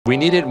We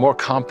needed more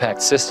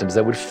compact systems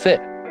that would fit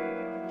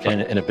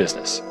in a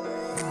business.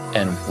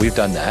 And we've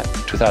done that.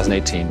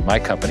 2018, my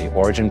company,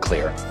 Origin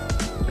Clear,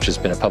 which has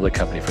been a public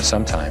company for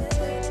some time,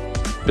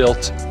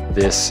 built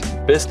this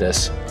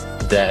business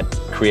that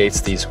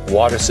creates these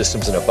water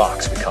systems in a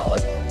box, we call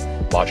it.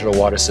 Modular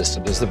Water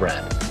Systems is the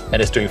brand,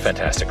 and it's doing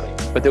fantastically.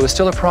 But there was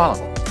still a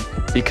problem,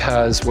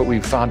 because what we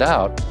found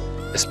out,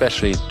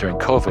 especially during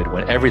COVID,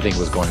 when everything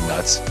was going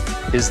nuts,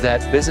 is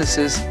that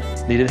businesses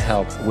needed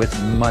help with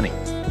money.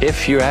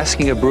 If you're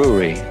asking a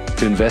brewery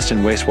to invest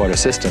in wastewater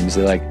systems,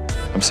 they're like,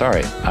 I'm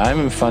sorry,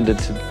 I'm funded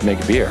to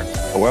make beer.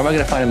 Where am I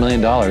going to find $1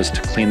 million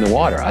to clean the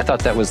water? I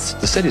thought that was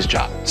the city's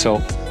job. So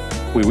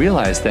we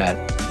realized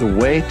that the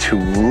way to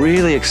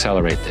really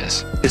accelerate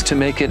this is to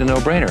make it a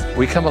no-brainer.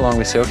 We come along,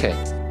 we say, okay,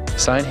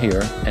 sign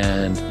here,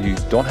 and you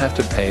don't have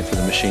to pay for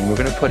the machine we're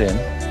going to put in,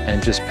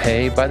 and just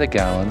pay by the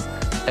gallon,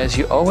 as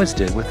you always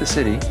did with the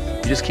city.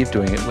 You just keep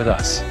doing it with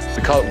us.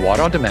 We call it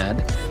water on demand.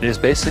 It is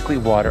basically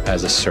water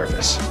as a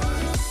service.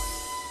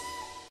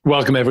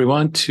 Welcome,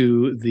 everyone,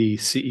 to the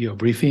CEO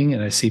briefing,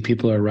 and I see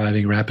people are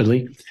arriving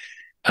rapidly.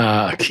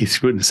 Keith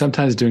Scruton,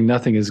 sometimes doing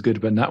nothing is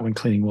good, but not when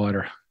cleaning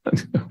water.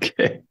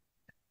 Okay.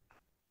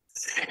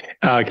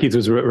 Keith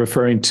was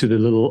referring to the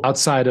little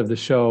outside of the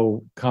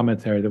show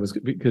commentary that was,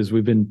 because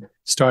we've been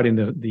starting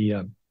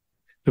the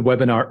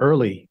webinar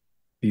early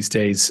these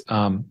days,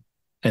 and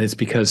it's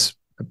because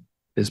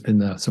there's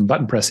been some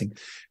button pressing,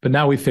 but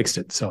now we fixed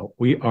it. So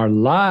we are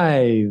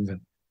live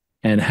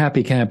and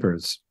happy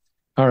campers.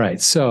 All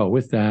right. So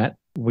with that,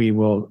 we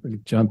will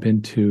jump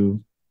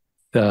into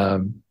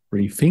the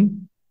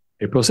briefing,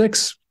 April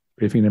 6th,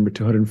 briefing number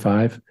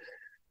 205,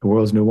 the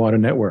world's new water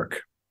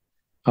network.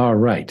 All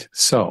right.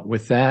 So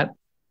with that,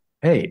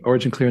 hey,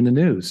 Origin Clear in the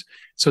news.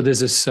 So there's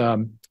this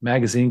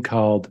magazine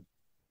called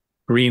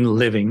Green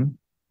Living.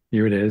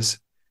 Here it is.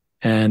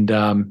 And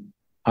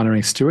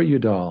honoring Stuart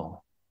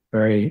Udall,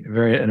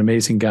 an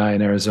amazing guy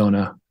in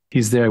Arizona.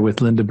 He's there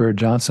with Linda Bird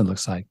Johnson,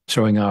 looks like,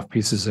 showing off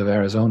pieces of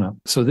Arizona.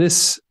 So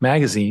this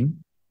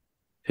magazine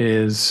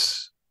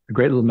is a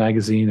great little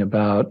magazine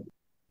about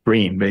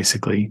green,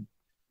 basically.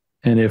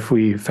 And if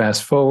we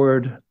fast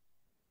forward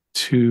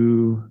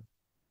to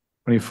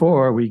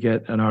 24, we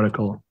get an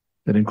article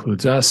that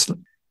includes us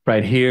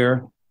right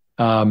here.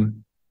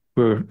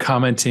 We're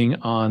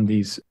commenting on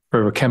these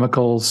forever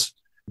chemicals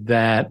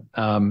that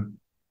Teflon,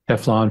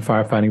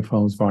 firefighting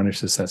foams,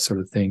 varnishes, that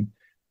sort of thing.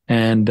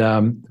 And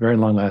very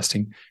long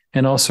lasting.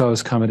 And also I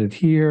was commented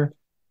here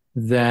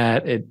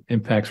that it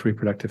impacts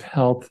reproductive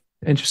health.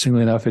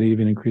 Interestingly enough, it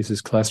even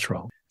increases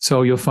cholesterol.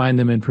 So you'll find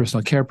them in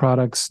personal care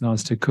products,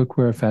 nonstick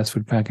cookware, fast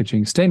food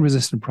packaging,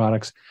 stain-resistant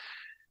products,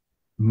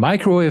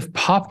 microwave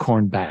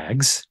popcorn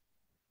bags,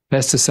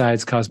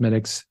 pesticides,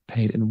 cosmetics,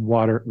 paint, and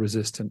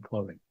water-resistant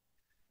clothing.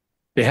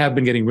 They have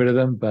been getting rid of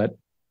them, but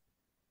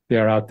they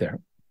are out there.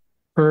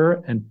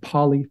 Per and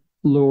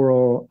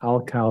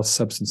polyfluoroalkyl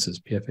substances,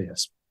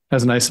 PFAS.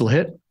 That's a nice little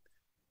hit.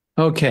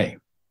 Okay,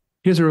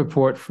 here's a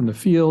report from the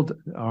field.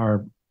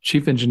 Our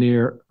chief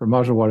engineer for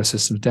modular water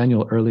systems,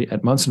 Daniel Early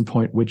at Munson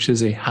Point, which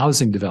is a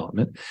housing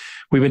development.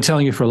 We've been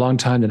telling you for a long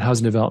time that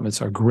housing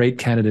developments are great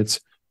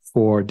candidates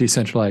for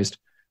decentralized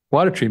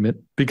water treatment,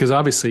 because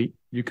obviously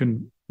you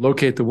can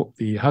locate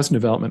the housing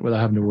development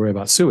without having to worry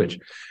about sewage,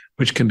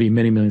 which can be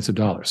many millions of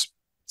dollars.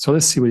 So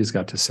let's see what he's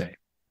got to say.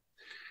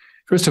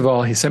 First of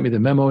all, he sent me the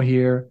memo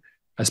here.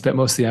 I spent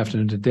most of the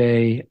afternoon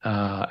today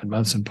at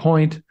Munson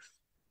Point,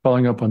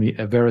 following up on the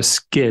Avera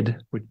skid,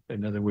 which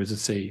in other words,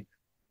 it's a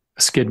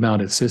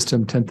skid-mounted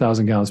system,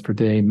 10,000 gallons per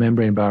day,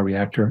 membrane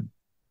bioreactor,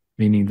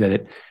 meaning that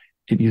it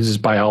uses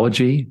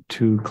biology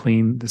to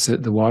clean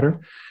the water.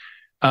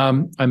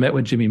 I met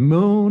with Jimmy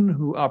Moon,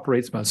 who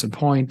operates Munson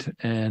Point,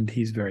 and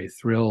he's very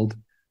thrilled.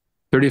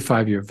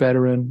 35-year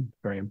veteran,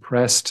 very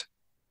impressed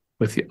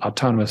with the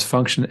autonomous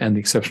function and the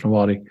exceptional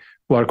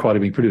water quality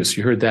being produced.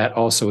 You heard that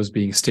also is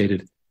being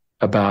stated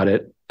about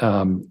it.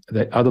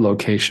 The other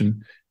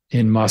location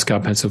in Moscow,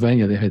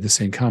 Pennsylvania, they had the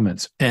same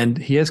comments. And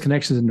he has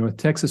connections in North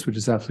Texas, which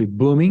is absolutely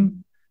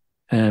booming.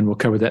 And we'll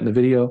cover that in the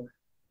video.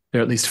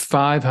 There are at least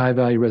 5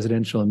 high-value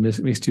residential and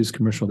mixed-use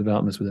commercial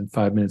developments within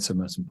 5 minutes of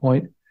Munson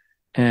Point.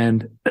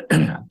 And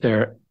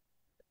they're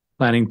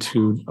planning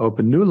to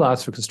open new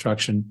lots for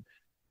construction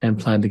and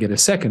plan to get a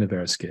second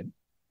Avera skid.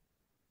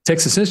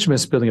 Texas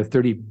Instruments is building a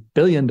 $30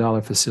 billion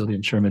facility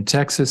in Sherman,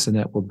 Texas, and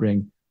that will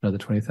bring another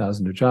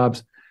 20,000 new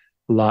jobs,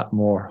 a lot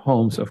more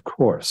homes, of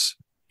course.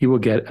 He will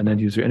get an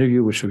end-user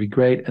interview, which will be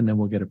great, and then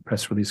we'll get a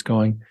press release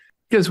going.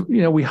 Because,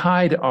 we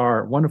hide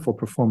our wonderful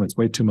performance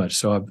way too much.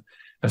 So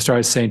I've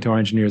started saying to our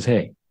engineers,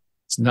 hey,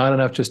 it's not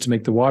enough just to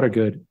make the water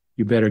good.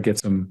 You better get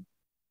some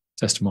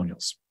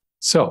testimonials.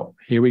 So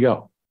here we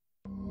go.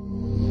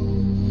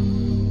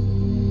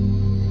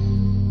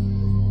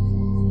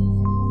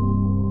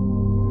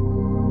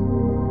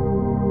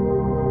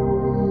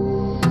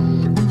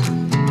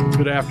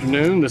 Good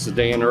afternoon. This is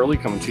Dan Early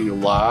coming to you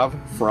live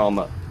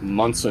from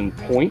Munson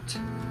Point,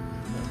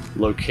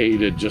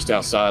 located just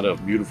outside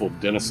of beautiful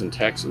Denison,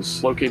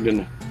 Texas, located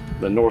in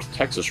the North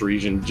Texas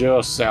region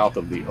just south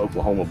of the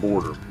Oklahoma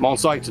border. I'm on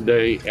site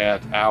today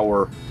at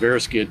our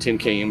Veriskid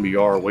 10K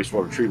MBR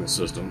wastewater treatment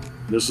system.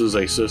 This is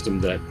a system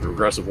that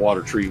Progressive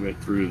Water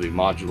Treatment through the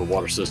Modular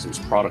Water Systems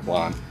product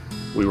line,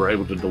 we were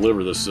able to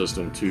deliver this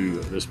system to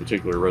this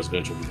particular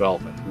residential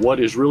development. What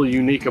is really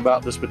unique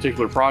about this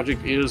particular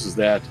project is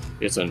that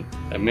it's a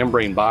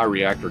membrane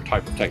bioreactor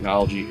type of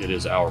technology. It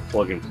is our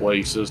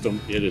plug-and-play system.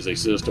 It is a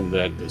system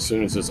that as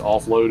soon as it's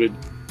offloaded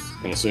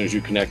and as soon as you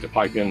connect a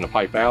pipe in and a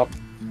pipe out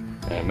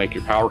and make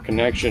your power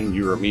connection,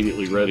 you're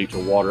immediately ready to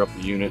water up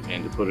the unit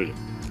and to put it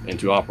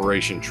into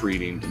operation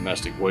treating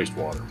domestic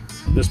wastewater.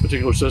 This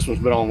particular system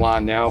has been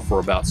online now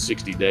for about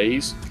 60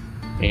 days.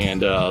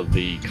 And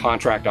the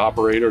contract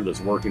operator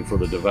that's working for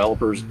the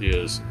developers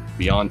is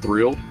beyond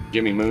thrilled.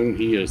 Jimmy Moon,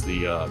 he is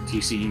the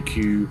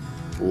TCEQ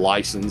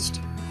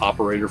licensed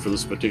operator for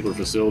this particular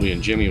facility.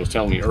 And Jimmy was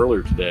telling me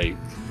earlier today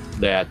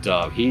that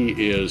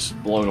he is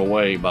blown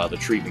away by the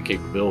treatment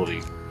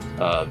capability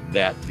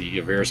that the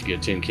Veriskid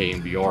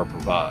 10K MBR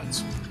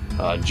provides.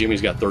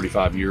 Jimmy's got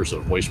 35 years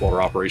of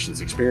wastewater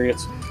operations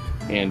experience.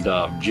 And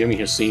Jimmy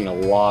has seen a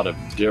lot of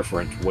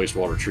different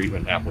wastewater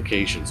treatment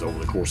applications over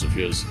the course of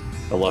his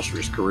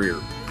illustrious career.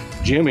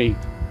 Jimmy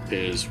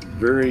is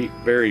very,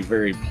 very,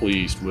 very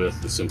pleased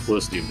with the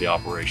simplicity of the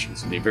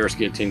operations. The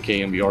Veriskid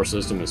 10K MBR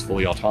system is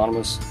fully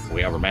autonomous.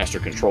 We have a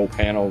master control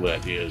panel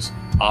that is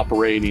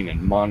operating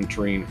and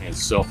monitoring and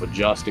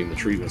self-adjusting the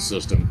treatment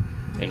system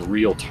in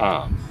real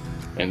time.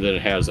 And then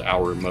it has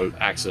our remote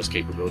access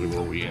capability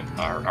where we,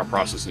 our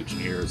process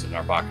engineers and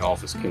our back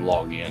office can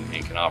log in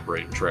and can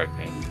operate and track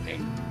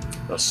and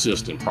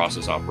assist in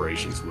process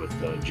operations with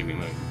Jimmy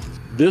Moon.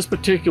 This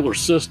particular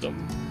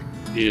system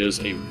is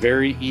a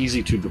very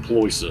easy to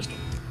deploy system.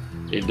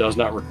 It does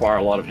not require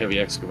a lot of heavy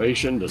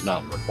excavation, does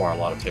not require a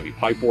lot of heavy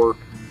pipe work.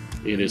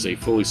 It is a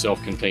fully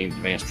self-contained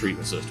advanced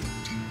treatment system.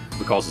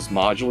 Because it's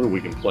modular, we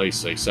can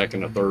place a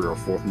second, a third, or a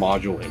fourth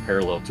module in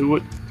parallel to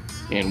it,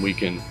 and we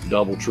can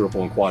double,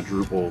 triple, and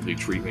quadruple the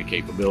treatment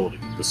capability.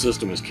 The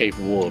system is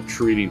capable of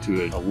treating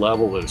to a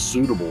level that is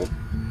suitable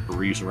for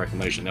reuse and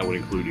reclamation. That would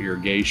include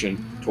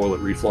irrigation, toilet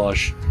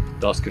reflush,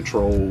 dust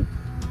control,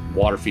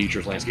 water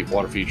features, landscape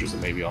water features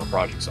that may be on a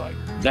project site.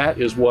 That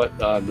is what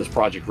this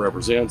project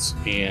represents,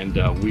 and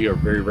we are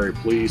very, very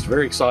pleased,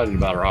 very excited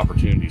about our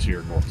opportunities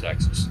here in North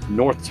Texas.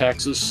 North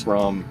Texas,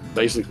 from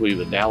basically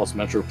the Dallas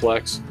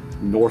Metroplex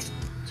north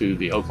to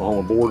the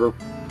Oklahoma border,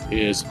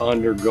 is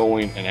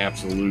undergoing an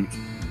absolute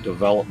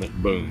development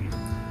boom.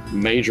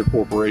 Major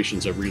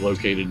corporations have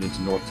relocated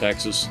into North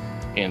Texas,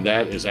 and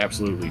that is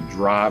absolutely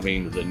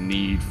driving the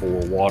need for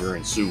water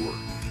and sewer.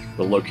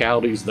 The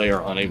localities, they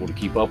are unable to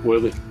keep up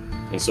with it.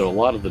 And so a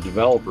lot of the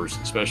developers,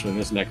 especially in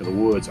this neck of the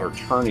woods, are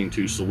turning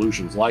to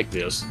solutions like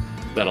this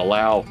that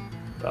allow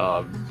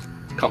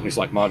companies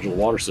like Modular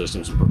Water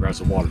Systems and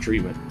Progressive Water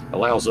Treatment,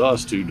 allows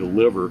us to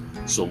deliver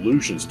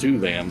solutions to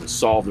them that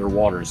solve their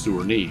water and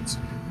sewer needs.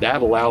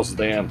 That allows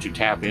them to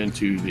tap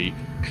into the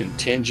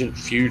contingent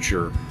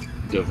future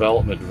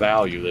development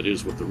value that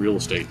is with the real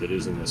estate that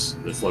is in this,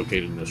 that's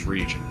located in this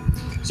region.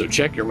 So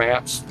check your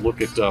maps,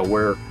 look at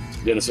where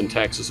Denison,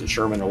 Texas and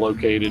Sherman are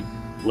located,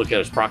 look at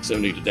its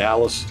proximity to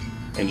Dallas,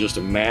 and just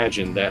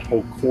imagine that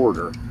whole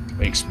corridor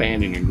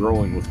expanding and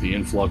growing with the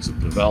influx of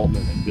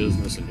development and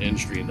business and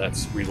industry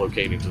that's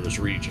relocating to this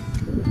region.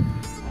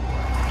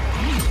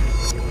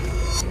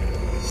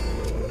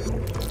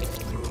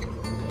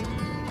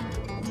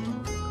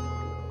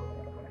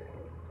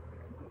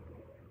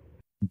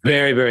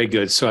 Very, very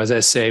good. So as I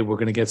say, we're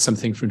going to get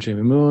something from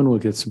Jimmy Moon. We'll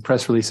get some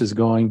press releases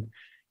going.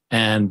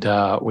 And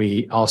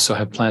we also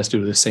have plans to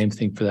do the same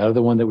thing for that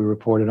other one that we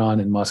reported on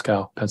in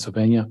Moscow,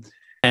 Pennsylvania.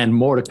 And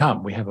more to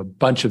come. We have a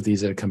bunch of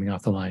these that are coming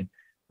off the line,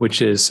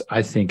 which is,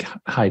 I think,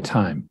 high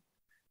time.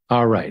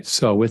 All right.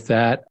 So with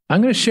that,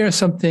 I'm going to share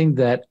something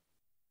that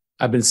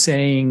I've been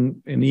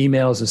saying in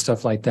emails and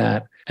stuff like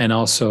that, and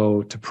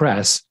also to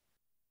press,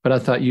 but I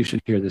thought you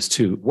should hear this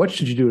too. What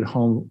should you do at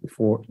home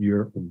for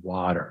your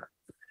water?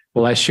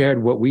 Well, I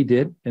shared what we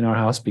did in our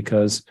house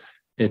because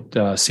it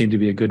seemed to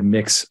be a good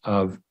mix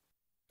of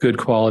good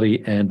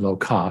quality and low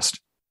cost.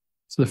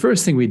 So the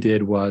first thing we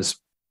did was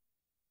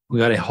we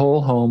got a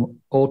whole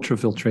home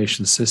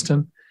ultrafiltration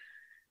system.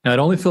 Now it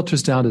only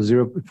filters down to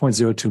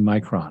 0.02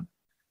 micron.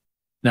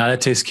 Now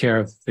that takes care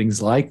of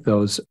things like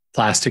those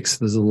plastics,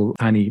 those little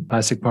tiny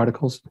plastic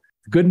particles.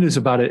 The good news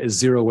about it is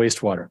zero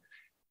wastewater.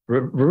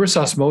 Reverse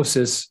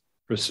osmosis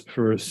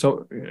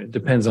it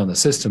depends on the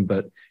system,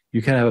 but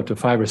you can have up to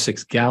 5 or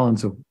 6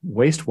 gallons of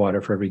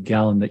wastewater for every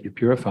gallon that you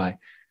purify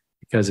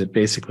because it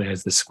basically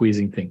has this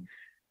squeezing thing.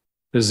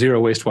 There's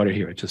zero wastewater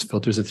here. It just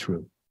filters it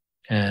through.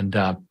 And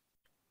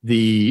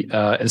the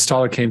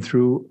installer came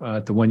through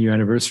at the 1-year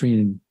anniversary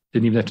and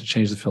didn't even have to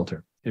change the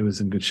filter. It was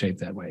in good shape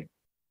that way.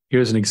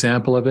 Here's an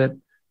example of it.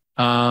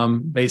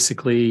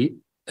 Basically,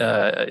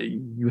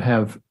 you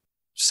have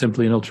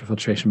simply an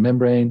ultrafiltration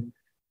membrane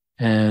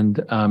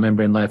and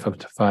membrane life up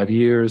to 5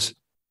 years.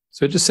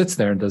 So it just sits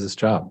there and does its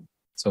job.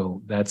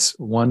 So that's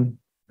one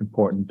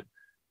important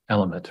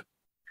element.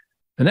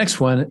 The next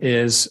one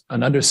is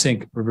an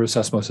under-sink reverse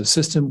osmosis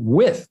system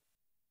with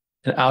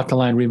an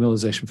alkaline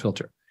remineralization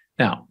filter.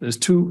 Now, there's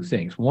two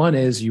things. One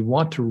is you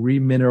want to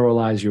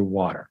remineralize your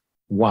water.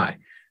 Why?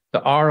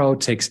 The RO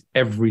takes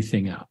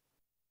everything out.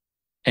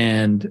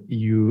 And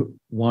you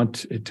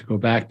want it to go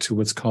back to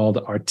what's called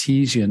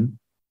artesian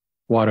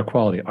water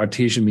quality.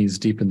 Artesian means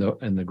deep in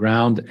the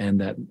ground, and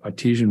that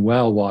artesian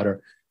well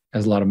water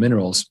has a lot of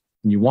minerals,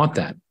 and you want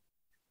that.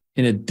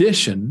 In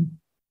addition,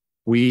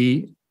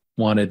 we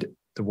wanted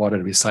the water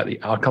to be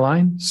slightly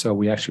alkaline, so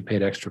we actually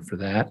paid extra for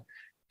that.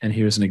 And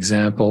here's an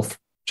example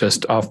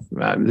just off.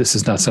 This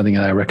is not something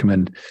that I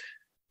recommend.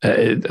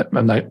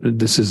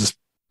 This is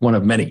one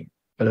of many,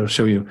 but it'll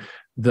show you.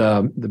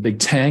 The big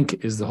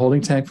tank is the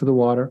holding tank for the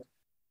water.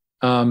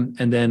 And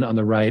then on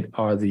the right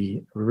are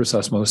the reverse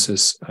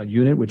osmosis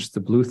unit, which is the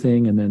blue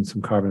thing, and then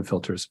some carbon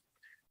filters.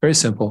 Very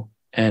simple,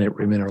 and it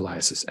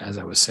remineralizes, as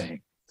I was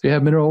saying. So you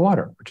have mineral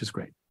water, which is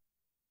great.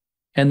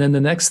 And then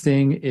the next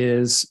thing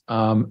is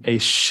a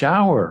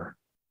shower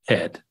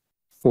head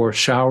for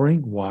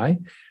showering. Why?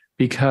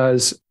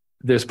 Because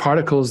there's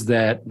particles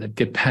that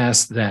get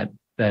past that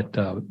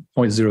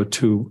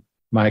 0.02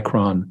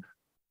 micron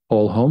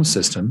whole home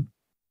system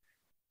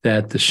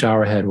that the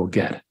shower head will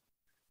get.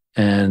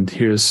 And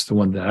here's the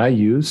one that I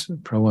use,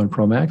 Pro 1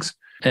 Pro Max,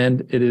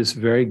 and it is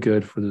very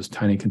good for those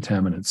tiny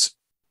contaminants.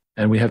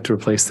 And we have to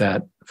replace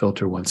that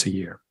filter once a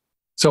year.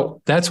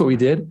 So that's what we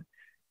did.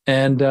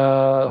 And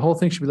the whole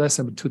thing should be less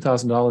than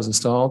 $2,000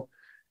 installed,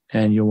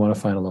 and you'll want to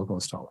find a local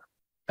installer.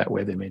 That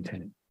way they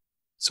maintain it.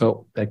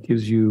 So that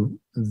gives you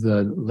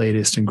the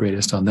latest and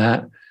greatest on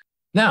that.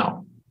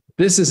 Now,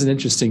 this is an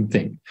interesting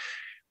thing.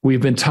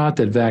 We've been taught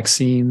that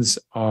vaccines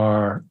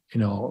are,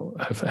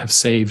 have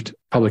saved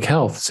public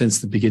health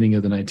since the beginning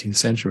of the 19th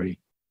century.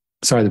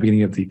 Sorry, the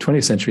beginning of the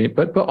 20th century,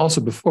 but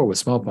also before with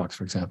smallpox,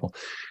 for example.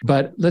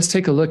 But let's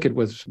take a look at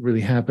what's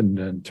really happened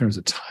in terms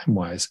of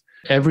time-wise.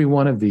 Every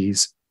one of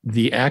these,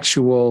 the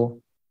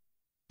actual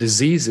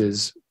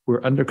diseases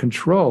were under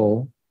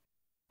control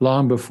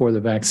long before the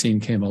vaccine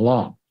came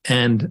along.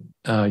 And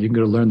you can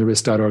go to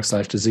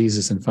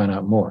learntherisk.org/diseases and find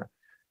out more.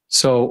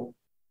 So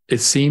it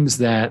seems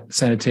that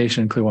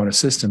sanitation and clear water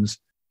systems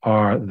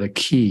are the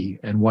key.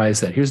 And why is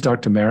that? Here's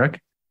Dr.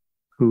 Merrick,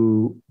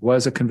 who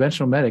was a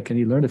conventional medic, and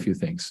he learned a few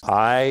things.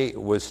 I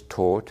was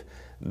taught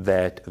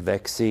that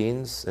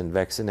vaccines and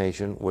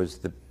vaccination was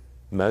the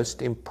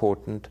most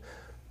important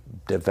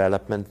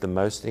development, the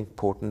most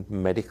important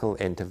medical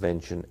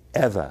intervention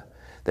ever,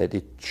 that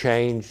it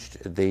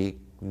changed the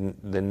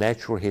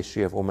natural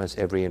history of almost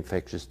every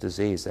infectious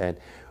disease. And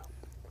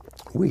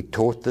we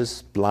taught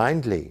this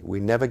blindly. We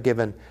never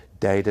given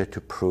data to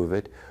prove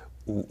it,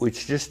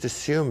 which just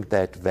assumed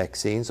that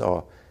vaccines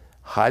are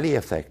highly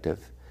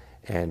effective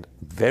and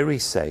very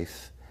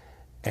safe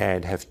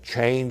and have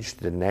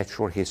changed the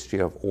natural history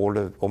of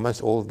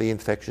almost all of the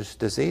infectious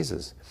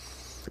diseases.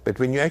 But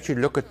when you actually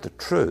look at the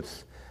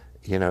truth,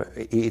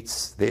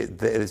 it's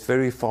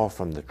very far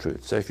from the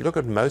truth. So if you look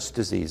at most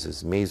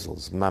diseases,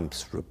 measles,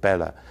 mumps,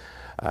 rubella,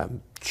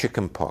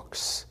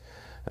 chickenpox,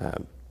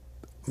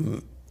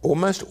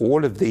 almost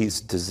all of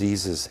these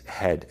diseases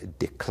had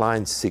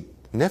declined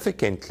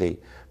significantly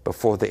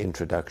before the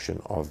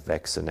introduction of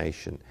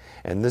vaccination.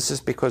 And this is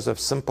because of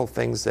simple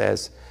things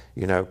as,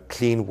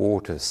 clean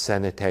water,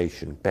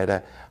 sanitation,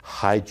 better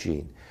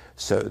hygiene.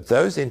 So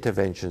those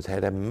interventions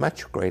had a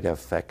much greater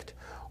effect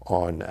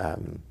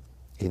on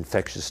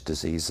infectious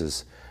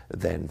diseases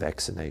than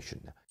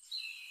vaccination.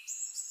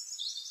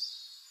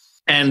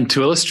 And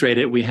to illustrate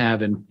it, we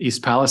have in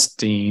East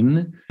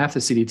Palestine, half the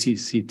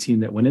CDC team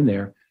that went in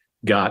there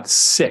got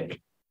sick,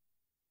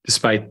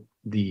 despite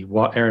the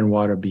air and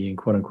water being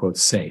quote unquote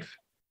safe.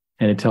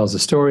 And it tells a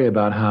story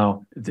about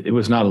how it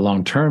was not a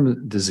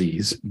long-term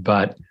disease,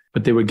 but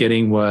what they were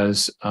getting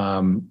was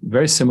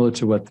very similar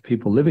to what the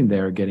people living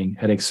there are getting: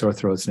 headaches, sore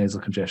throats,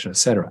 nasal congestion,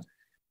 etc.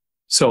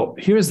 So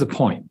here's the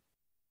point.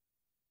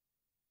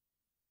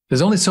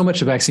 There's only so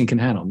much a vaccine can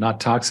handle, not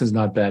toxins,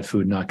 not bad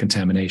food, not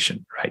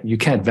contamination, right? You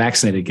can't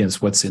vaccinate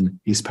against what's in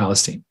East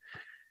Palestine.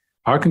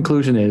 Our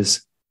conclusion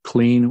is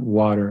clean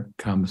water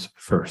comes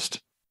first.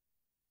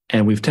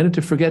 And we've tended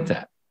to forget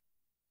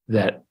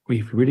that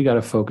we've really got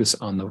to focus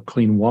on the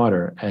clean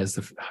water as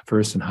the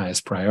first and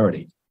highest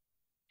priority.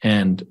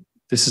 And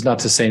this is not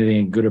to say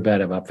anything good or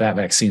bad about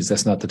vaccines.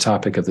 That's not the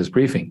topic of this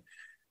briefing.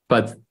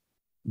 But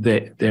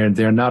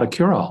they're not a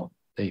cure-all.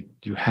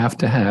 You have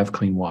to have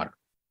clean water.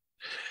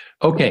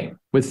 Okay,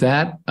 with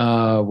that,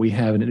 we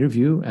have an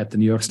interview at the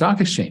New York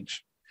Stock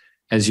Exchange.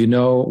 As you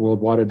know,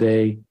 World Water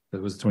Day,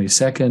 that was the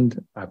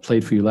 22nd. I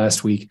played for you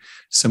last week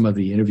some of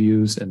the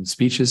interviews and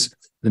speeches.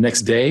 The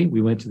next day,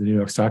 we went to the New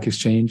York Stock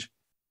Exchange,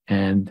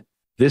 and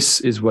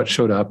this is what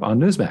showed up on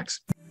Newsmax.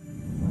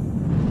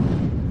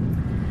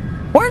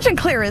 Origin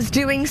Clear is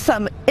doing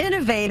some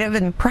innovative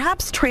and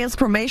perhaps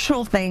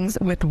transformational things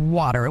with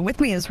water. With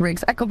me is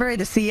Riggs Eckelberry,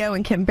 the CEO,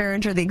 and Kim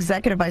Berenger, the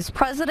Executive Vice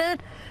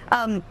President.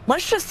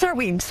 Let's just start.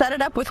 We set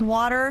it up with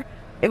water.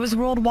 it was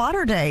World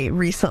Water Day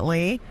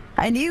recently,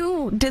 and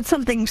you did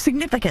something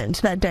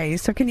significant that day.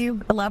 So can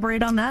you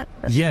elaborate on that?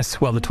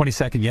 Yes. Well, the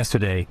 22nd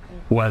yesterday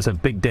was a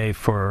big day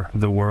for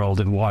the world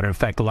and water. In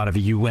fact, a lot of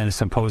UN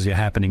symposia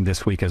happening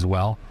this week as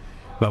well.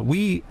 But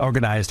we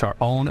organized our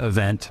own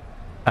event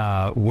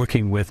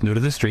working with New to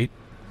the Street,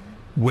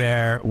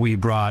 where we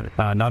brought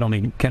not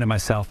only Ken and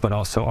myself, but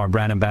also our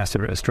brand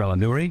ambassador, Estrella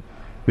Nuri.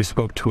 We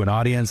spoke to an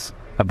audience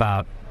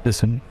about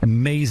this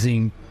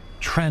amazing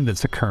trend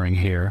that's occurring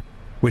here,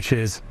 which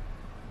is,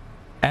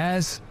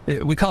 as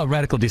we call it,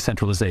 radical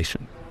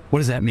decentralization. What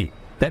does that mean?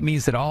 That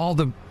means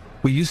that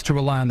we used to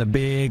rely on the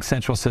big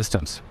central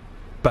systems,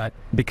 but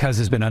because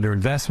there's been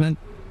underinvestment,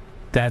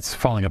 that's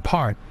falling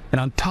apart. And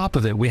on top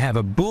of it, we have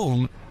a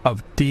boom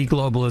of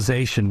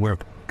deglobalization where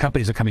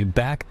companies are coming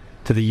back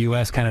to the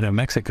US, Canada, and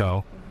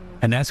Mexico,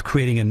 and that's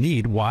creating a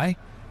need. Why?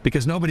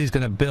 Because nobody's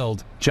going to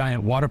build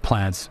giant water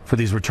plants for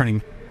these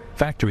returning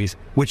factories,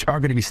 which are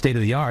going to be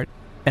state-of-the-art,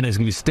 and there's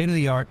going to be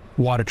state-of-the-art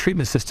water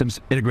treatment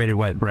systems integrated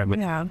with.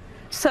 Yeah.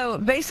 So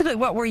basically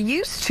what we're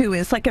used to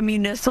is like a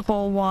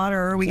municipal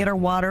water, we get our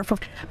water from,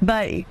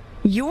 but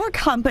your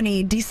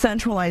company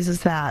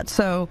decentralizes that.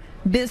 So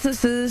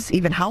businesses,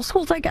 even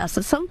households, I guess,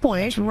 at some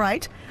point,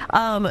 right,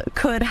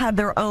 could have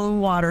their own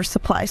water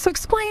supply. So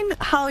explain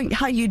how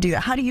you do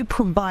that. How do you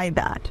provide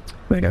that?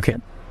 Right, okay.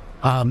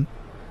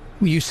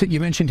 You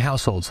mentioned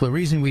households. The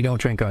reason we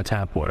don't drink our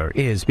tap water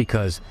is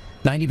because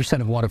 90%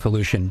 of water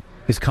pollution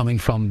is coming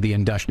from the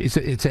industry.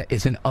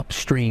 It's an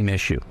upstream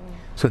issue.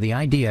 So the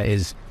idea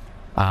is,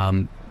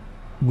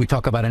 we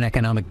talk about an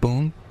economic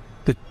boom.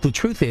 The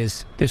truth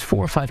is, there's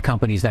 4 or 5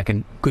 companies that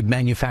could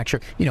manufacture.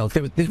 You know,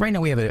 right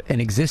now we have an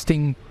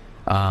existing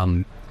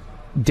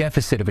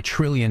deficit of $1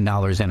 trillion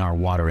in our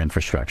water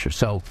infrastructure.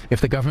 So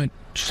if the government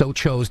so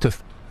chose to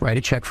write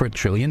a check for $1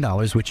 trillion,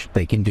 which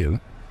they can do,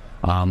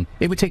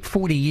 it would take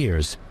 40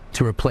 years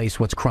to replace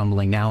what's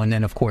crumbling now. And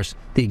then, of course,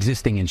 the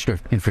existing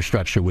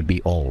infrastructure would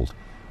be old.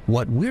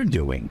 What we're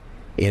doing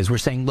is we're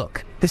saying,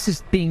 look, this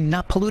is being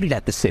not polluted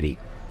at the city.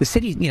 The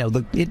city, you know,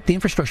 the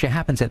infrastructure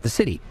happens at the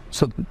city,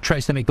 so it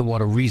tries to make the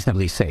water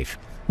reasonably safe.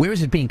 Where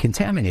is it being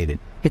contaminated?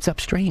 It's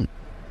upstream.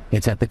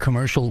 It's at the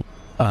commercial,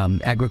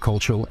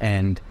 agricultural,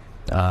 and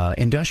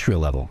industrial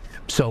level.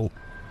 So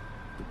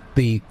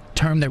the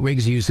term that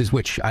Riggs uses,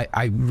 which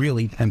I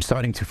really am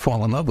starting to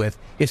fall in love with,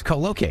 is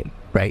co-locate,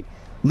 right?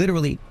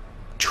 Literally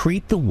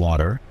treat the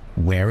water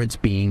where it's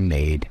being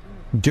made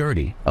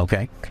dirty,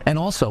 okay? And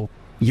also,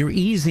 you're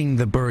easing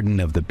the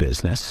burden of the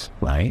business,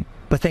 right?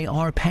 But they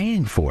are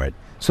paying for it.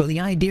 So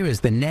the idea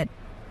is the net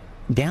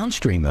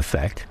downstream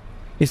effect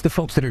is the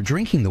folks that are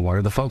drinking the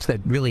water, the folks that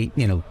really,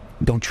 you know,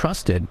 don't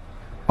trust it,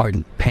 are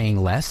paying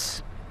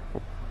less,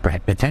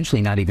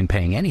 potentially not even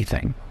paying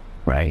anything,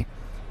 right?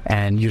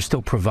 And you're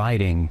still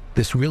providing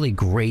this really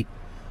great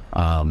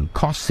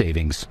cost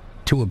savings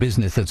to a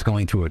business that's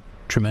going through a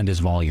tremendous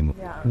volume.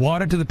 Yeah.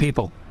 Water to the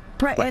people.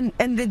 Right,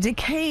 and the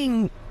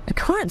decaying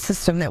current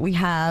system that we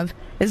have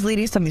is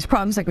leading to some of these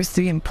problems like we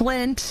see in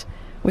Flint,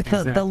 with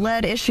the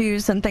lead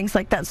issues and things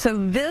like that. So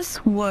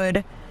this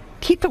would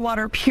keep the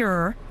water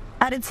pure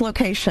at its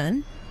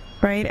location,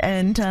 right?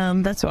 And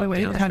that's what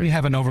we How do you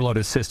have an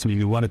overloaded system? You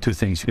can do one of 2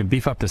 things. You can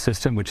beef up the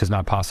system, which is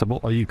not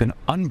possible, or you can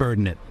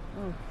unburden it.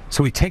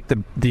 So we take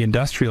the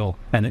industrial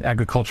and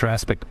agriculture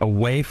aspect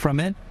away from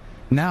it.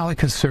 Now it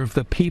can serve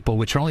the people,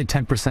 which are only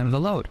 10% of the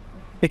load.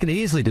 It can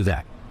easily do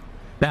that.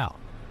 Now,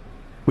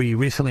 we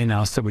recently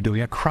announced that we're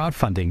doing a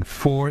crowdfunding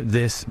for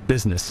this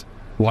business,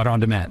 Water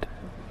on Demand.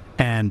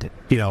 And,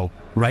 you know,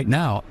 right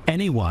now,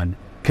 anyone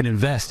can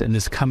invest in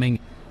this coming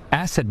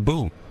asset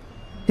boom.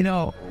 You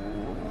know,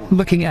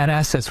 looking at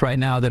assets right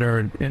now that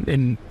are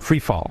in free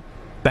fall.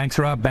 Banks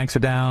are up, banks are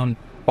down,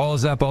 oil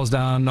is up, oil's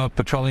down, no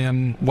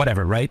petroleum,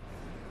 whatever, right?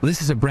 Well,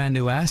 this is a brand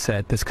new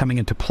asset that's coming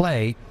into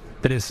play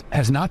that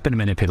has not been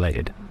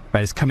manipulated,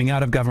 right? It's coming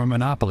out of government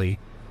monopoly.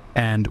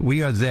 And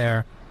we are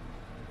there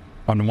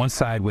on one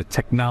side with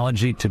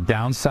technology to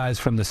downsize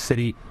from the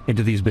city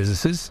into these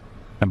businesses,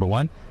 number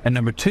one. And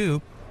number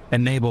 2,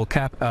 enable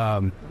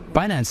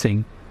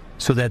financing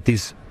so that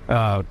these,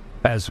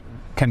 as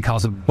Ken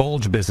calls it,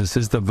 bulge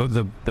businesses, the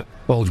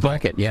bulge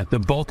bracket, yeah, the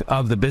bulk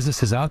of the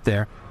businesses out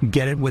there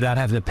get it without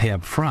having to pay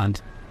up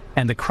front.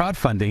 And the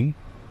crowdfunding,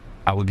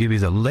 I will give you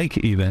the link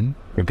even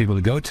for people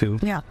to go to,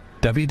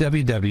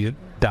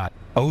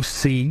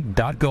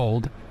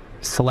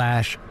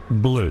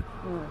 www.oc.gold/blue.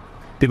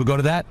 People go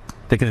to that,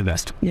 they can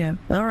invest. Yeah.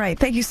 All right.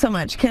 Thank you so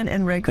much, Ken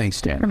and Rick.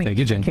 Thanks, Jen. Thank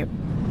you, Jen. Thank you.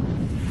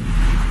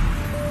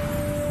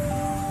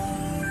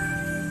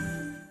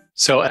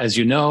 So as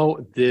you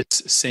know, this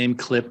same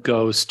clip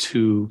goes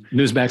to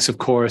Newsmax, of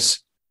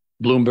course,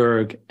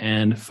 Bloomberg,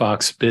 and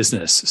Fox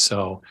Business.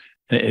 So,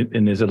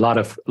 and there's a lot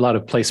of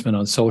placement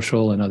on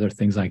social and other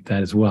things like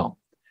that as well.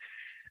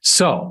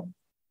 So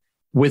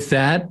with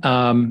that,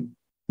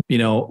 you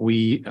know,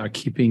 we are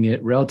keeping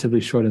it relatively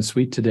short and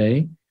sweet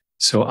today.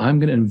 So I'm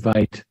going to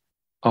invite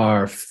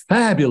our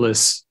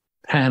fabulous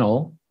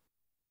panel,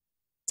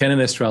 Ken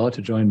and Estrella,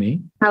 to join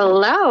me.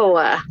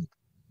 Hello.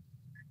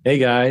 Hey,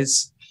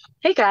 guys.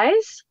 Hey,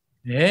 guys.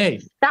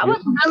 Hey, That was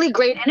a really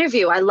great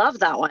interview. I love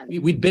that one.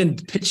 we'd been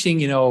pitching,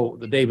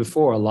 the day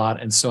before a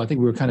lot. And so I think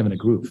we were kind of in a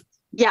groove.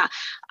 Yeah.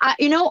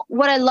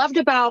 What I loved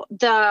about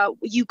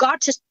you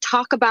got to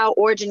talk about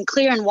Origin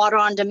Clear and water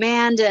on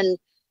demand and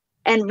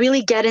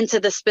really get into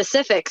the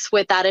specifics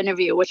with that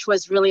interview, which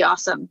was really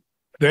awesome.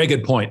 Very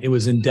good point. It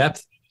was in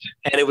depth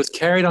and it was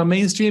carried on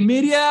mainstream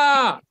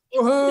media.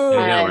 Woohoo!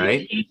 I know,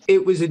 right?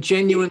 It was a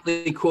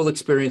genuinely cool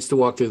experience to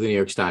walk through the New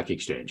York Stock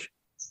Exchange.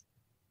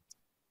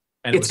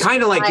 And it's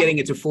kind of like getting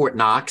into Fort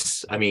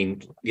Knox. I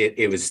mean,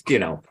 it was,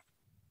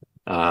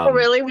 oh,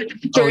 really? With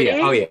security?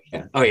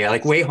 Oh yeah.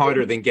 Like way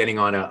harder than getting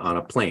on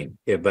a plane.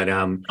 Yeah, but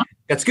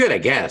that's good, I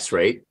guess,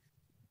 right?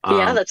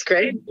 Yeah, that's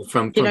great.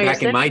 From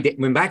back in my day,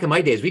 back in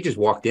my days, we just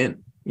walked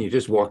in. You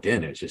just walked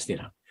in. It's just,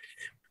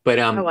 But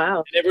oh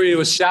wow. And everybody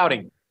was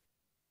shouting.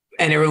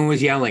 And everyone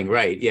was yelling,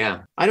 right?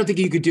 Yeah. I don't think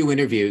you could do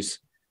interviews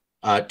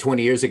 25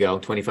 years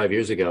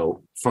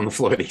ago from the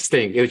floor of these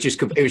things.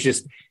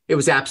 It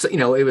was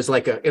absolutely, it was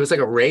like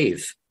a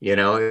rave,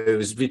 it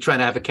was trying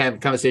to have a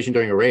conversation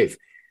during a rave.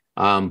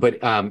 But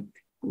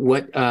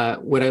what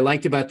I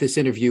liked about this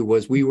interview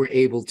was we were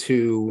able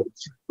to,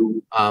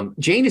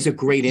 Jane is a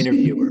great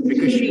interviewer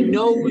because she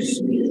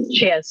knows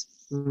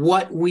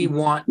what we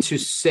want to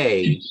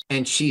say.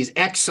 And she's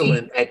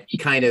excellent at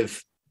kind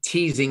of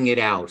teasing it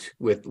out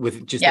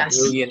with just a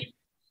brilliant,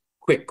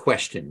 quick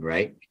question,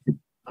 right?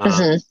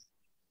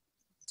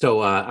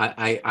 So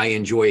I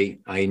enjoy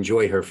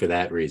her for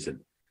that reason.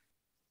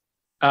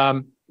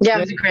 It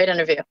was a great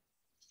interview.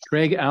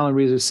 Greg Allen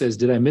Reeser says,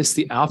 "Did I miss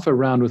the alpha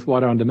round with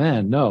water on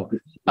demand?" No.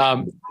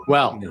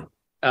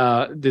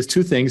 There's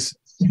two things.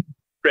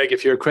 Greg,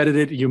 if you're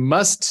accredited, you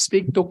must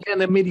speak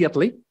token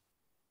immediately.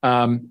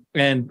 But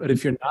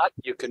if you're not,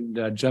 you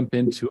can jump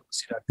into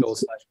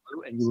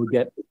oc.go/blue and you will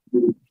get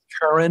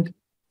current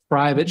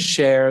private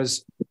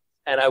shares.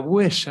 And I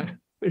wish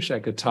I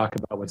could talk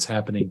about what's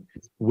happening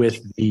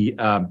with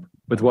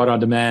with water on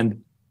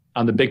demand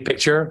on the big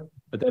picture,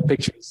 but that big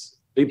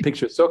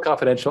picture is so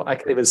confidential. I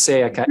can't even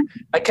say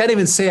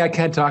I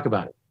can't talk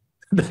about it.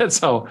 That's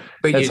how.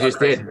 But you just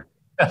did.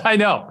 I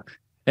know.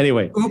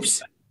 Anyway.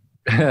 Oops.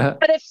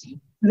 But if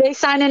they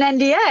sign an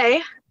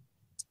NDA.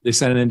 They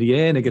sign an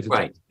NDA and they get to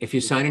right. If you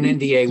sign an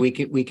NDA,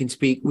 we can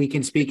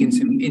speak in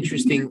some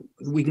interesting.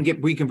 We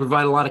can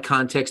provide a lot of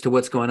context to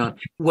what's going on.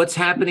 What's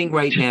happening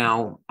right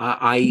now?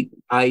 I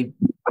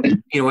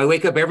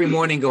wake up every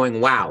morning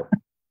going, wow.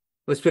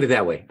 Let's put it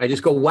that way. I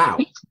just go, wow.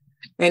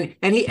 And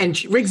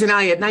Riggs and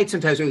I at night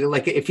sometimes we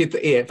like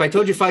if I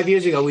told you 5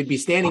 years ago we'd be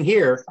standing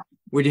here,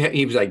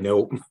 he was like,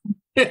 nope.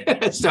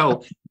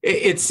 So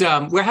it's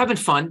we're having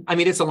fun. I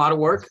mean, it's a lot of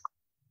work,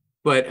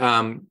 but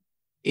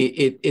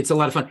it's a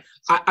lot of fun.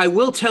 I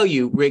will tell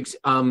you, Riggs,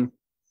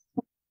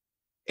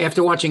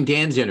 after watching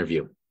Dan's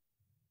interview,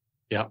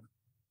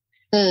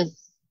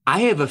 I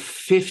have a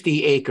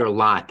 50-acre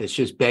lot that's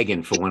just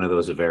begging for one of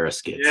those Avera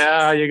skids.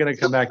 Yeah, you're going to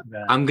come back to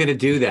that. I'm going to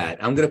do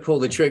that. I'm going to pull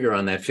the trigger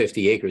on that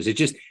 50 acres. It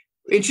just,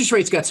 interest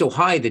rates got so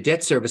high, the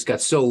debt service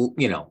got so,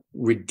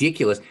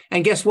 ridiculous.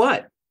 And guess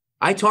what?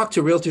 I talked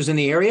to realtors in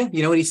the area.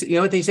 You know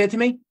what they said to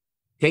me?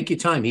 Take your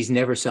time. He's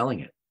never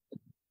selling it.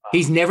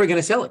 He's never going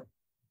to sell it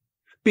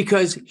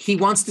because he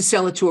wants to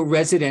sell it to a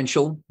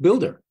residential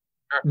builder.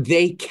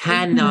 They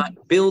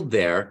cannot build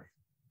there.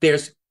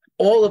 There's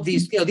all of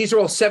these, these are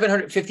all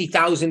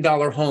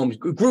 $750,000 homes,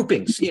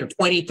 groupings,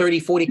 20, 30,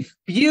 40,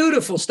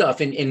 beautiful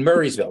stuff in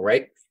Murraysville,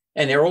 right?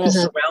 And they're all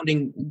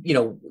surrounding,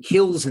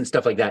 hills and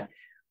stuff like that.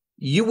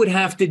 You would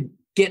have to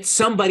get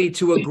somebody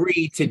to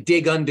agree to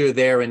dig under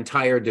their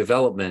entire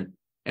development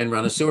and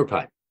run a sewer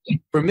pipe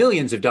for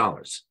millions of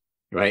dollars,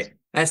 right?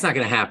 That's not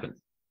going to happen.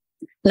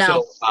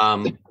 No.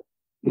 So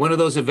one of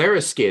those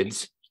Avera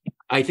skids,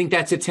 I think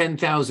that's a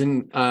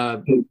 10,000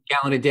 gallon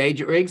a day,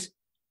 Riggs.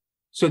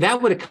 So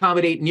that would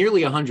accommodate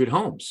nearly 100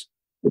 homes.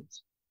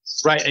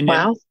 Right. And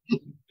wow.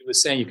 It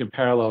was saying you can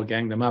parallel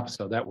gang them up,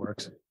 so that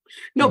works.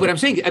 No, but I'm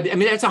saying,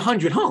 that's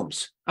 100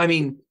 homes. I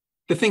mean,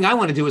 the thing I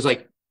want to do is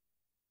like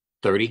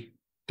 30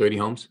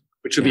 homes.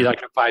 Which would be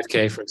like a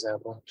 5K, for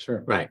example.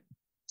 Sure. Right.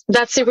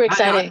 That's super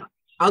exciting.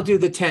 I'll do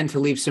the 10 to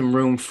leave some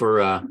room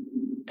for, and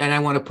I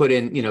want to put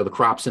in, the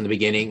crops in the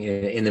beginning,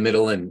 in the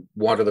middle, and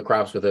water the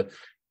crops with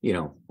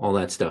all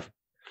that stuff.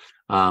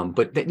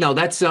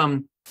 That's,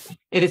 and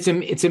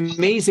it's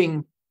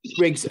amazing,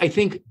 Riggs. I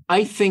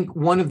think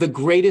one of the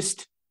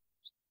greatest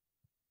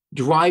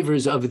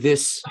drivers of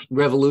this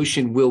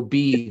revolution will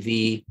be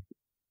the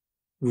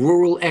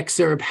rural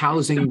exurb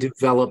housing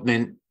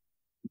development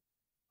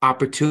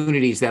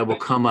opportunities that will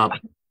come up.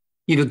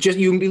 You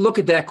look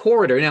at that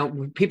corridor. Now,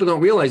 people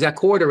don't realize that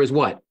corridor is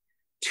what?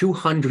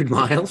 200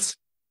 miles,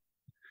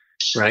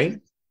 right?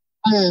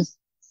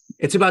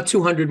 It's about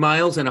 200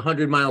 miles and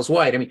 100 miles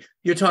wide. I mean,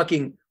 you're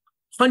talking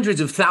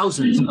hundreds of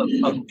thousands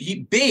of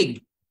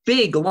big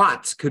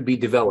lots could be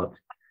developed.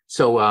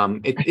 So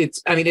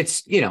this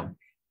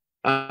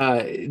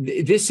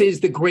is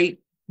the great,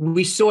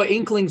 we saw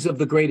inklings of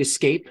the great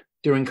escape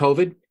during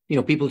COVID.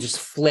 People just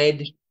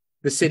fled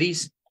the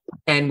cities.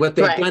 And what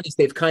they've done is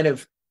they've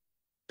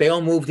they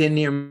all moved in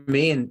near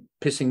me and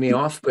pissing me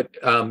off. But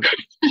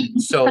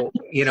so,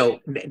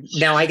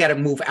 now I got to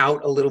move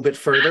out a little bit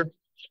further.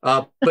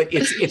 But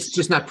it's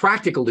just not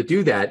practical to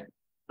do that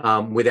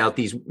without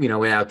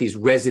these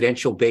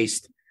residential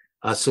based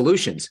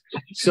solutions.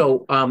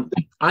 So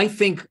I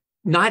think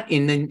not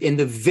in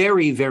the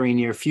very, very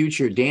near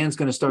future, Dan's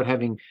going to start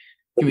having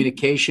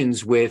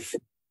communications with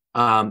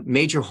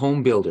major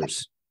home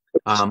builders.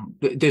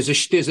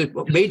 There's a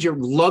major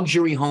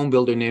luxury home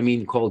builder near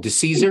me called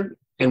DeCesar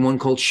and one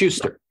called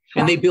Schuster,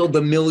 and they build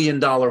the $1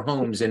 million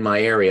homes in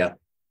my area.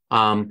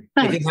 I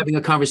think having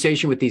a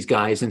conversation with these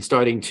guys and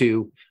starting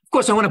to, of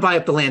course, I want to buy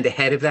up the land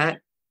ahead of that.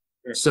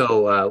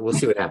 So we'll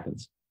see what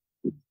happens.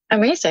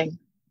 Amazing.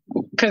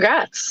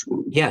 Congrats.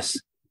 Yes.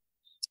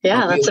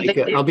 Yeah, that's a big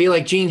deal. I'll be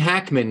like Gene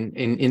Hackman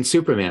in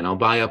Superman. I'll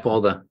buy up all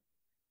the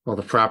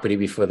property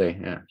before they.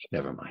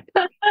 Never mind.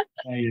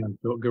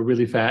 Go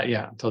really fast.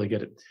 Yeah, totally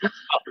get it.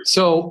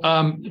 So,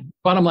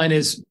 bottom line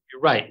is,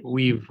 you're right.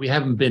 We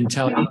haven't been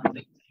telling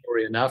the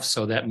story enough,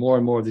 so that more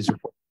and more of these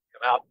reports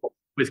come out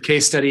with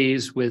case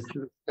studies, with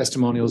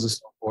testimonials, and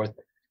so forth.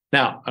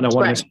 Now, and I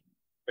want to mention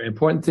a very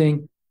important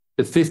thing: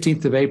 the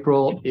 15th of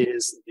April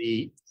is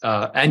the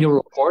annual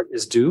report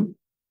is due.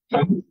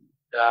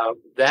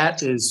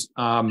 That is,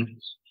 what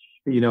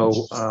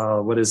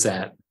is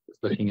that?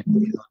 Looking at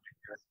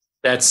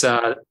that's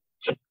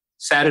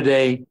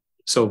Saturday.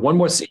 So one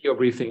more CEO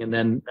briefing, and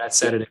then that's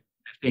Saturday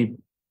 15th.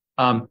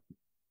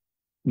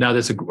 Now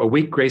there's a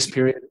week grace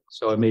period,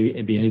 so it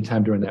may be any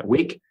time during that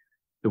week,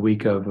 the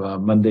week of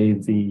Monday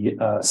the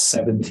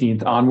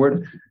 17th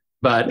onward.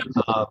 But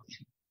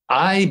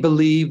I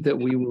believe that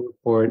we will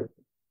report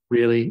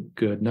really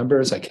good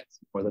numbers. I can't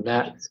say more than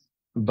that,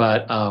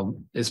 but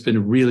it's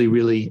been really,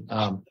 really,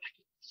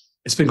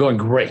 it's been going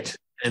great.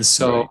 And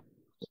so,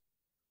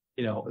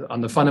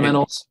 on the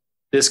fundamentals,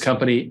 this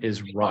company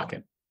is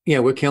rocking. Yeah,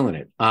 we're killing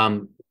it.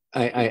 And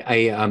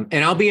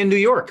I'll be in New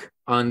York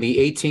on the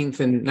 18th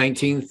and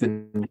 19th,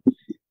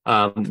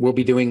 and we'll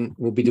be doing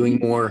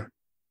more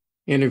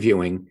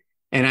interviewing.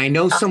 And I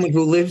know someone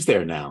who lives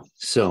there now,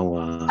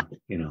 so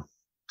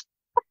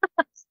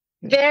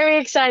Very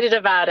excited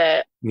about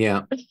it.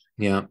 Yeah.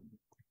 Yes.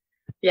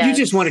 You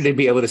just wanted to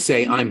be able to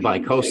say I'm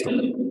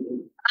bicoastal.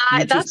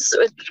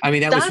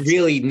 That was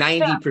really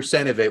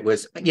 90% of it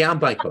was, I'm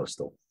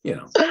bicoastal.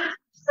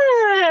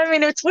 I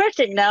mean, it's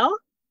working now.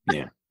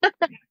 Yeah.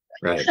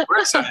 Right. We're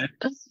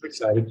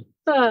excited.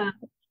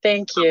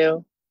 Thank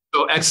you.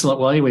 So excellent.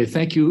 Well, anyway,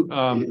 thank you.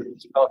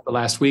 The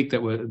last week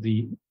that was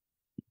the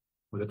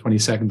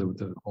 22nd of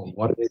the whole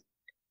water day.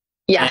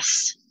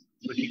 Yes.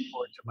 Looking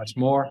forward to much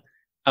more.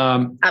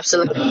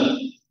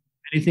 Absolutely.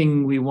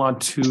 Anything we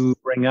want to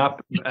bring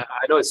up? I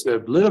know it's a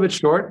little bit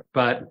short,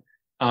 but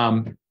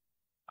I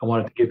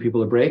wanted to give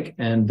people a break.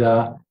 And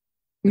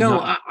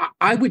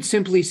I would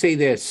simply say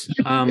this.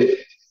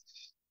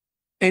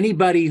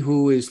 Anybody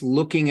who is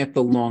looking at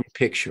the long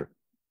picture,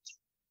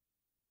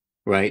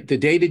 right? The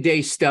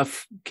day-to-day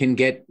stuff can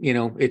get,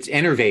 it's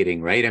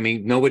enervating, right? I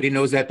mean, nobody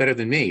knows that better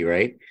than me,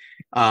 right?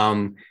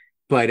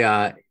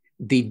 But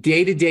the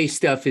day-to-day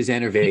stuff is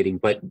enervating,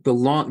 but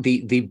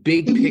the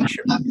big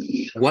picture,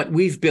 what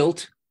we've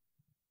built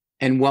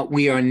and what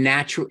we are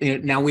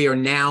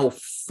now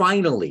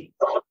finally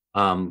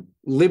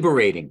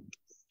liberating.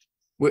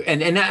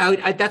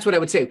 That's what I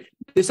would say.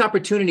 This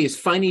opportunity is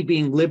finally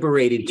being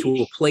liberated to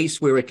a place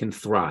where it can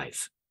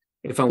thrive.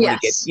 If I want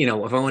to get,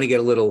 if I want to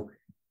get a little,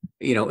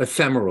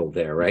 ephemeral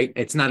there, right?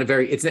 It's not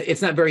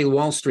very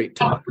Wall Street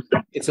talk.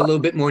 It's a little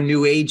bit more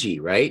new agey,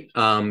 right?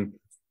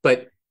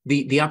 But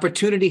the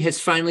opportunity has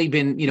finally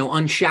been,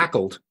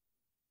 unshackled,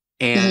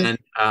 and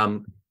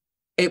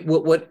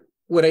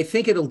what I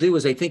think it'll do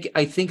is I think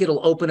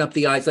it'll open up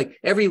the eyes. Like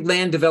every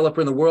land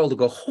developer in the world will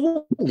go,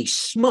 holy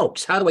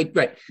smokes, how do I,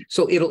 right?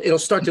 So it'll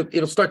start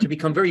to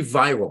become very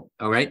viral.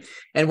 All right.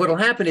 And what'll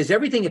happen is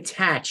everything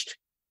attached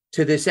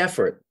to this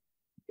effort,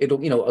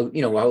 it'll,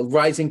 a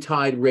rising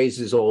tide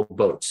raises all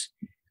boats.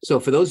 So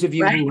for those of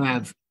you who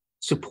have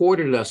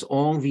supported us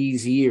all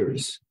these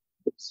years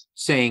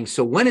saying,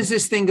 so when is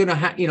this thing going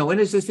to, when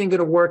is this thing going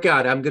to work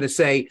out? I'm going to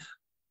say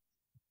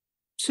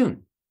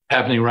soon.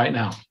 Happening right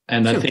now.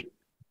 And soon. I think,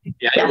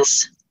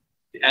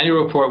 the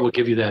annual report will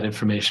give you that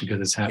information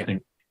because it's happening.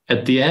 Yeah.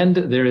 At the end,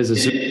 there is a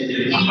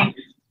Zoom.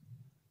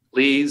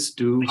 Please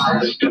do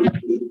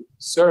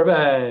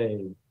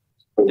survey.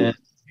 And,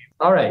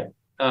 all right.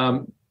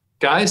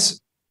 Guys,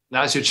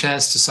 now's your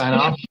chance to sign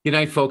off. Good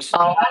night, folks.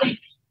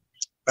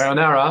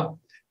 Sayonara.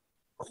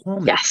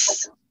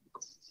 Yes.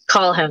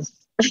 Call him.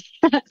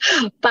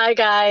 Bye,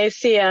 guys.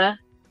 See ya.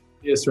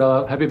 Yes,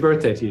 Rella. Happy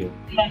birthday to you.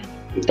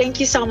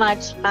 Thank you so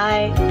much.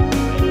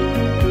 Bye.